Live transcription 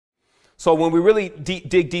So when we really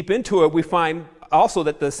dig deep into it, we find also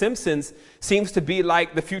that the Simpsons seems to be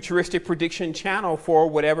like the futuristic prediction channel for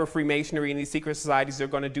whatever Freemasonry and these secret societies are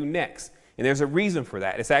going to do next. And there's a reason for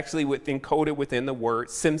that. It's actually encoded within the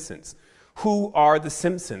word Simpsons. Who are the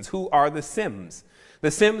Simpsons? Who are the Sims? The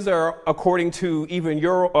Sims are, according to even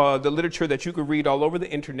the literature that you could read all over the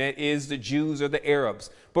internet, is the Jews or the Arabs,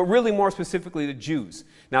 but really more specifically the Jews.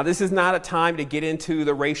 Now, this is not a time to get into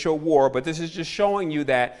the racial war, but this is just showing you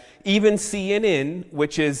that even CNN,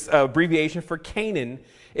 which is an abbreviation for Canaan,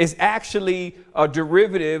 is actually a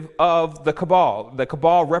derivative of the Cabal. The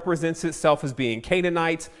Cabal represents itself as being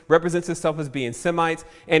Canaanites, represents itself as being Semites,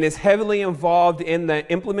 and is heavily involved in the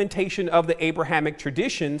implementation of the Abrahamic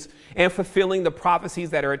traditions and fulfilling the prophecies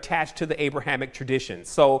that are attached to the Abrahamic traditions.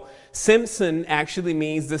 So Simpson actually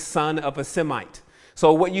means the son of a Semite.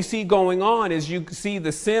 So what you see going on is you see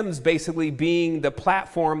the Sims basically being the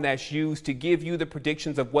platform that's used to give you the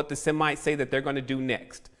predictions of what the Semites say that they're going to do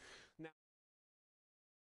next.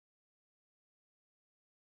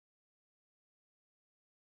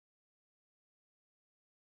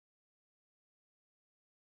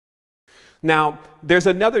 Now, there's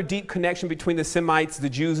another deep connection between the Semites, the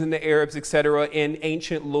Jews, and the Arabs, etc., in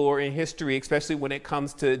ancient lore and history, especially when it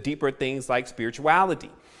comes to deeper things like spirituality.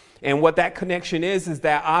 And what that connection is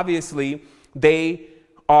that obviously they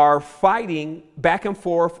are fighting back and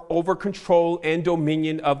forth over control and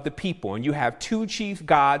dominion of the people. And you have two chief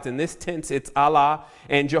gods, in this tense it's Allah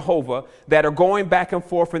and Jehovah, that are going back and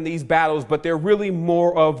forth in these battles, but they're really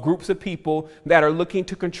more of groups of people that are looking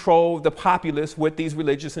to control the populace with these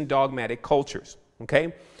religious and dogmatic cultures.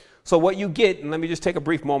 Okay? So what you get, and let me just take a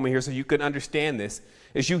brief moment here so you can understand this,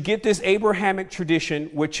 is you get this Abrahamic tradition,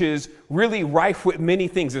 which is really rife with many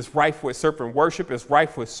things. It's rife with serpent worship. It's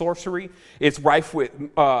rife with sorcery. It's rife with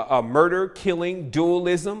murder, killing,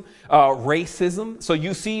 dualism, racism. So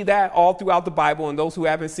you see that all throughout the Bible. And those who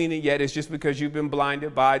haven't seen it yet, it's just because you've been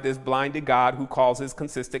blinded by this blinded God who causes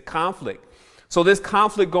consistent conflict. So this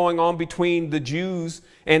conflict going on between the Jews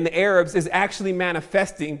and the Arabs is actually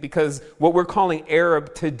manifesting because what we're calling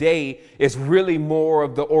Arab today is really more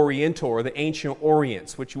of the Oriental or the ancient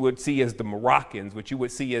Orients, which you would see as the Moroccans, which you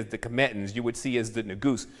would see as the Kemetans, you would see as the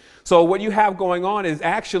Negus. So what you have going on is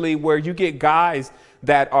actually where you get guys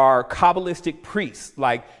that are Kabbalistic priests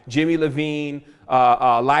like Jimmy Levine,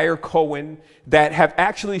 Lyre Cohen, that have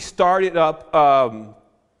actually started up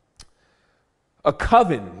a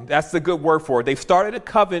coven. That's the good word for it. They've started a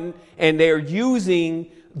coven and they're using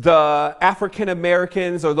the African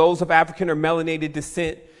Americans or those of African or melanated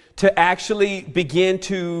descent to actually begin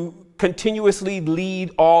to continuously lead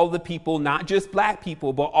all the people, not just black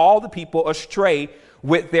people, but all the people astray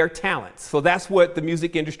with their talents. So that's what the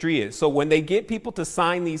music industry is. So when they get people to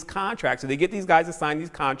sign these contracts, or they get these guys to sign these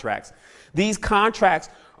contracts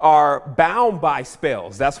are bound by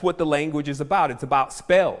spells. That's what the language is about. It's about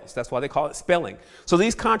spells. That's why they call it spelling. So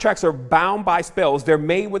these contracts are bound by spells. They're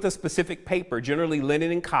made with a specific paper, generally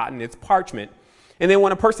linen and cotton. It's parchment. And then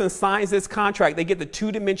when a person signs this contract, they get the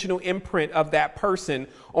two-dimensional imprint of that person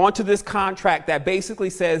onto this contract that basically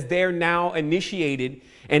says they're now initiated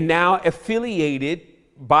and now affiliated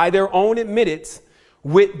by their own admittance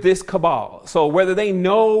with this cabal. So whether they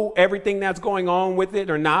know everything that's going on with it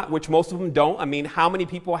or not, which most of them don't. I mean, how many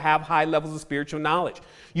people have high levels of spiritual knowledge?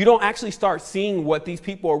 You don't actually start seeing what these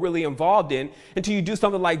people are really involved in until you do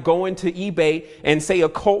something like go into eBay and say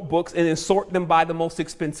occult books and then sort them by the most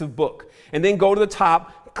expensive book. And then go to the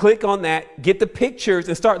top, click on that, get the pictures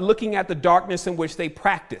and start looking at the darkness in which they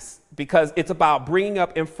practice. Because it's about bringing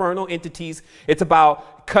up infernal entities. It's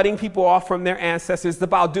about cutting people off from their ancestors. It's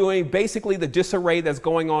about doing basically the disarray that's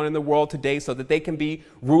going on in the world today so that they can be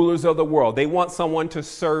rulers of the world. They want someone to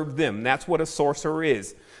serve them. That's what a sorcerer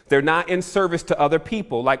is. They're not in service to other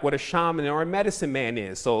people like what a shaman or a medicine man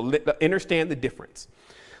is. So understand the difference.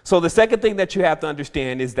 So the second thing that you have to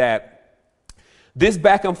understand is that this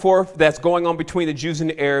back and forth that's going on between the Jews and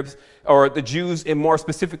the Arabs, or the Jews and more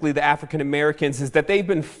specifically the African Americans, is that they've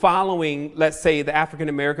been following, let's say, the African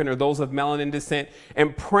American or those of melanin descent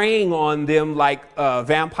and preying on them like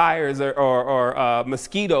vampires or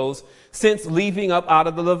mosquitoes since leaving up out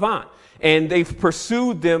of the Levant. And they've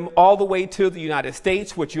pursued them all the way to the United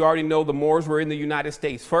States, which you already know the Moors were in the United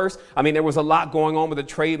States first. I mean, there was a lot going on with the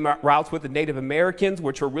trade routes with the Native Americans,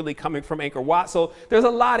 which were really coming from Angkor Wat. So there's a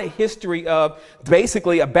lot of history of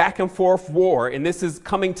basically a back and forth war. And this is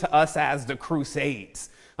coming to us as the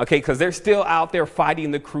Crusades. Okay, because they're still out there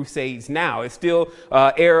fighting the Crusades now. It's still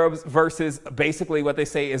Arabs versus basically what they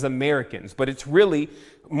say is Americans. But it's really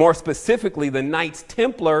more specifically, the Knights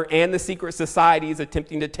Templar and the secret societies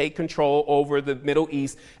attempting to take control over the Middle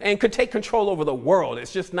East and could take control over the world.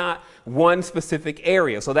 It's just not one specific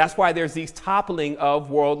area. So that's why there's these toppling of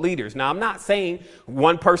world leaders. Now, I'm not saying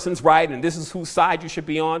one person's right and this is whose side you should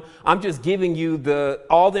be on. I'm just giving you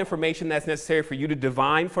all the information that's necessary for you to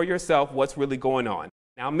divine for yourself what's really going on.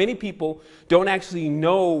 Now, many people don't actually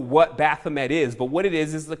know what Baphomet is, but what it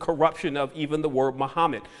is the corruption of even the word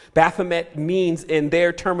Muhammad. Baphomet means, in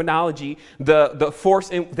their terminology, the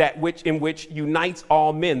force in which unites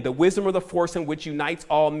all men, the wisdom or the force in which unites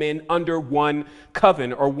all men under one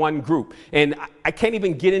coven or one group. And I can't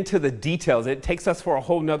even get into the details. It takes us for a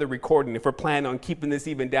whole nother recording if we're planning on keeping this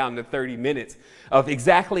even down to 30 minutes of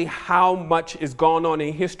exactly how much is going on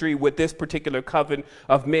in history with this particular coven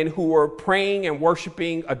of men who are praying and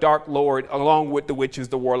worshiping a dark lord along with the witches,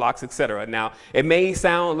 the warlocks, etc. Now, it may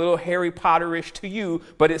sound a little Harry Potter-ish to you,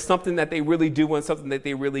 but it's something that they really do and something that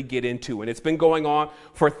they really get into. And it's been going on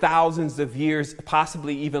for thousands of years,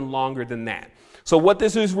 possibly even longer than that. So what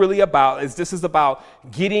this is really about is this is about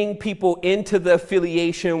getting people into the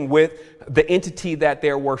affiliation with the entity that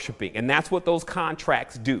they're worshiping. And that's what those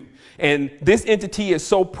contracts do. And this entity is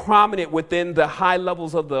so prominent within the high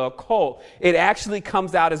levels of the occult, it actually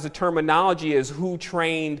comes out as a terminology as who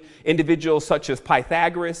trained individuals such as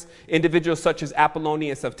Pythagoras, individuals such as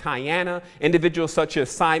Apollonius of Tyana, individuals such as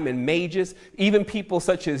Simon Magus, even people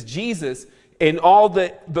such as Jesus. And all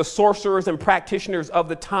the sorcerers and practitioners of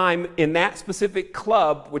the time in that specific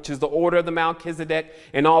club, which is the Order of the Melchizedek,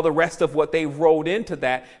 and all the rest of what they've rolled into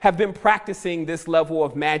that, have been practicing this level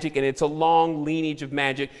of magic. And it's a long lineage of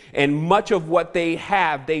magic. And much of what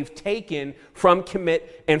they've taken from Kemet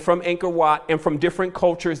and from Angkor Wat and from different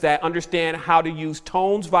cultures that understand how to use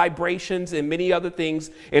tones, vibrations, and many other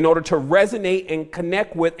things in order to resonate and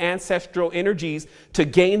connect with ancestral energies to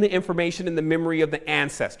gain the information and the memory of the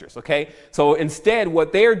ancestors. Okay, so instead,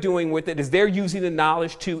 what they're doing with it is they're using the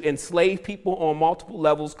knowledge to enslave people on multiple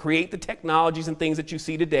levels, create the technologies and things that you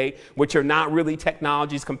see today, which are not really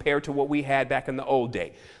technologies compared to what we had back in the old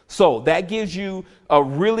day. So that gives you a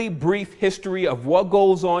really brief history of what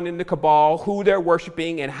goes on in the cabal, who they're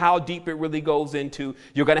worshiping, and how deep it really goes into.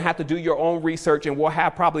 You're going to have to do your own research, and we'll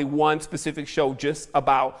have probably one specific show just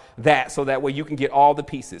about that, so that way you can get all the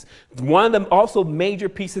pieces. One of the also major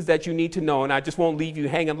pieces that you need to know, and I just won't leave you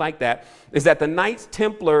hanging like that, is that the Knights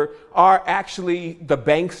Templar are actually the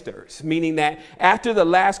banksters, meaning that after the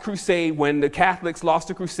last crusade, when the Catholics lost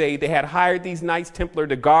the crusade, they had hired these Knights Templar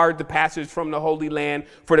to guard the passage from the Holy Land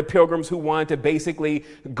for the pilgrims who wanted to basically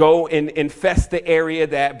go and infest the area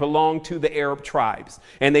that belonged to the Arab tribes.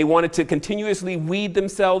 And they wanted to continuously weed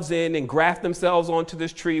themselves in and graft themselves onto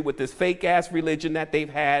this tree with this fake ass religion that they've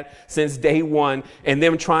had since day one, and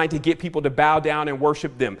them trying to get people to bow down and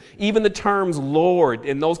worship them. Even the terms Lord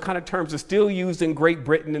and those kind of terms are still used in Great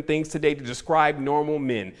Britain and things today to describe normal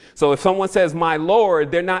men. So if someone says my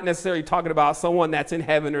Lord, they're not necessarily talking about someone that's in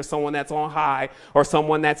heaven or someone that's on high or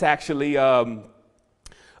someone that's actually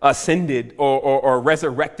ascended or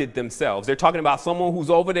resurrected themselves. They're talking about someone who's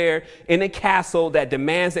over there in a castle that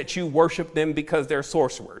demands that you worship them because they're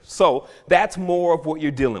sorcerers. So that's more of what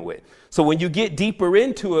you're dealing with. So when you get deeper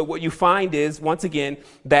into it, what you find is, once again,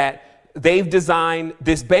 that they've designed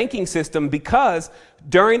this banking system because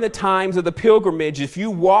during the times of the pilgrimage, if you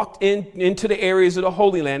walked into the areas of the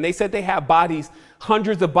Holy Land, they said they have bodies,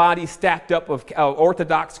 hundreds of bodies stacked up of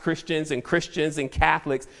Orthodox Christians and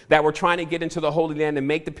Catholics that were trying to get into the Holy Land and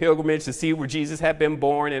make the pilgrimage to see where Jesus had been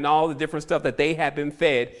born and all the different stuff that they had been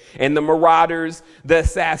fed. And the marauders, the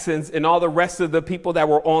assassins, and all the rest of the people that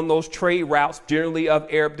were on those trade routes, generally of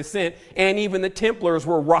Arab descent, and even the Templars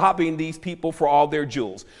were robbing these people for all their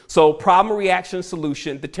jewels. So problem, reaction,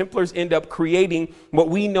 solution, the Templars end up creating what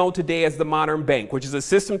we know today as the modern bank, which is a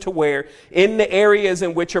system to where in the areas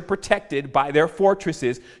in which are protected by their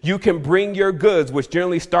fortresses, you can bring your goods, which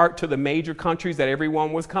generally start to the major countries that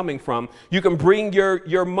everyone was coming from. You can bring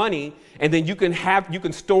your money, and then you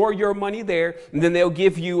can store your money there, and then they'll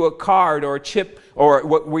give you a card or a chip or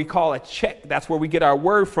what we call a check. That's where we get our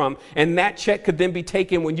word from. And that check could then be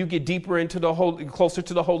taken when you get deeper into closer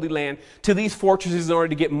to the Holy Land, to these fortresses in order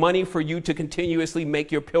to get money for you to continuously make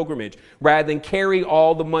your pilgrimage, rather than carry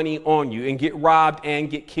all the money on you and get robbed and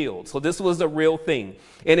get killed. So this was a real thing.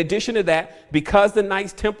 In addition to that, because the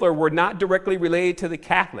Knights Templar were not directly related to the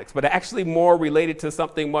Catholics, but actually more related to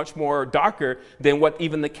something much more darker than what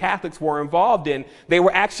even the Catholics were involved in, they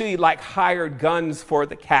were actually like hired guns for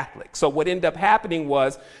the Catholics. So what ended up happening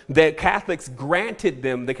was that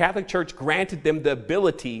the Catholic Church granted them the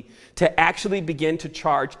ability to actually begin to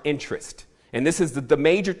charge interest. And this is the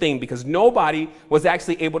major thing, because nobody was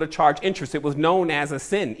actually able to charge interest. It was known as a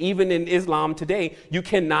sin. Even in Islam today, you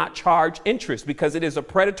cannot charge interest because it is a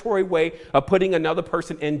predatory way of putting another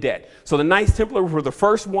person in debt. So the Knights Templars were the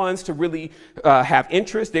first ones to really have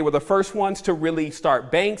interest. They were the first ones to really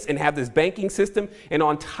start banks and have this banking system. And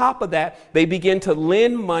on top of that, they began to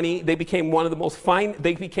lend money. They became one of the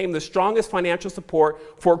they became the strongest financial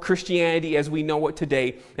support for Christianity as we know it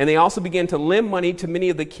today. And they also began to lend money to many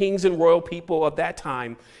of the kings and royal people of that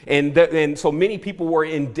time, and so many people were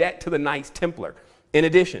in debt to the Knights Templar. In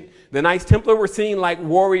addition, the Knights Templar were seen like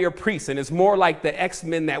warrior priests, and it's more like the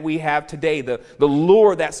X-Men that we have today, the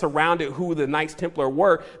lure that surrounded who the Knights Templar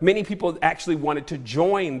were. Many people actually wanted to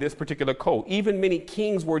join this particular cult. Even many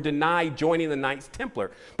kings were denied joining the Knights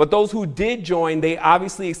Templar. But those who did join, they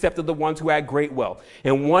obviously accepted the ones who had great wealth.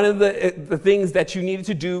 And one of the things that you needed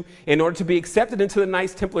to do in order to be accepted into the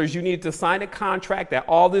Knights Templars, you needed to sign a contract that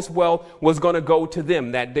all this wealth was going to go to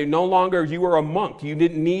them, that they no longer, you were a monk, you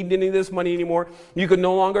didn't need any of this money anymore. You could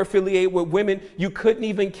no longer affiliate with women. You couldn't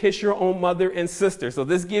even kiss your own mother and sister. So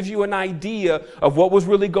this gives you an idea of what was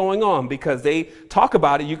really going on, because they talk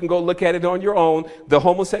about it. You can go look at it on your own. The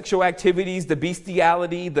homosexual activities, the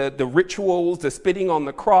bestiality, the rituals, the spitting on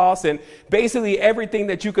the cross, and basically everything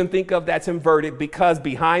that you can think of that's inverted, because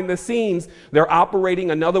behind the scenes, they're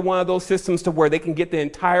operating another one of those systems to where they can get the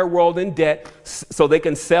entire world in debt so they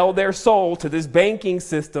can sell their soul to this banking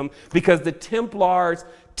system, because the Templars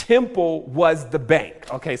temple was the bank.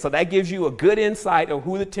 Okay, so that gives you a good insight of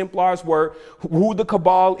who the Templars were, who the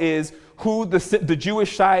Cabal is, who the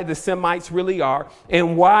Jewish side, the Semites really are,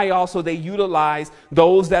 and why also they utilize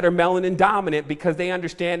those that are melanin dominant, because they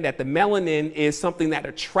understand that the melanin is something that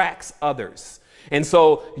attracts others. And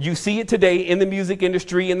so you see it today in the music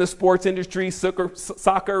industry, in the sports industry,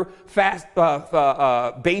 soccer,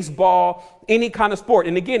 baseball, any kind of sport.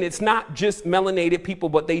 And again, it's not just melanated people,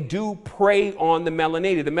 but they do prey on the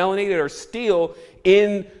melanated. The melanated are still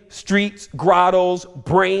in streets, grottos,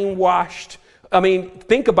 brainwashed. I mean,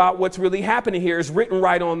 think about what's really happening here. Is written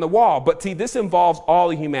right on the wall. But see, this involves all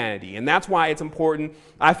of humanity. And that's why it's important,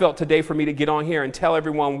 I felt today, for me to get on here and tell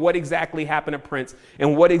everyone what exactly happened to Prince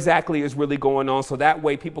and what exactly is really going on. So that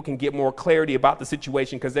way people can get more clarity about the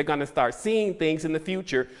situation, because they're going to start seeing things in the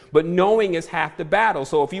future. But knowing is half the battle.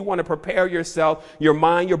 So if you want to prepare yourself, your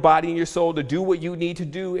mind, your body, and your soul to do what you need to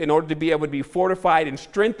do in order to be able to be fortified and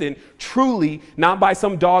strengthened truly, not by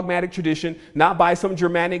some dogmatic tradition, not by some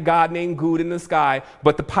Germanic god named Good in the sky,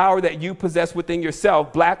 but the power that you possess within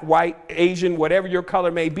yourself, black, white, Asian, whatever your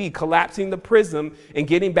color may be, collapsing the prism and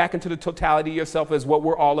getting back into the totality of yourself is what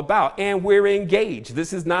we're all about. And we're engaged.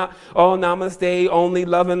 This is not, oh, namaste, only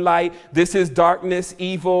love and light. This is darkness,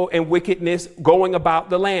 evil, and wickedness going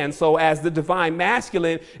about the land. So as the divine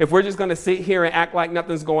masculine, if we're just going to sit here and act like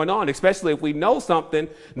nothing's going on, especially if we know something,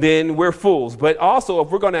 then we're fools. But also,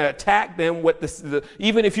 if we're going to attack them with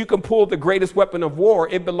even if you can pull the greatest weapon of war,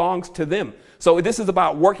 it belongs to them. So this is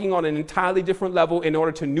about working on an entirely different level in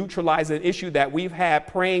order to neutralize an issue that we've had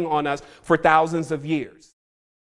preying on us for thousands of years.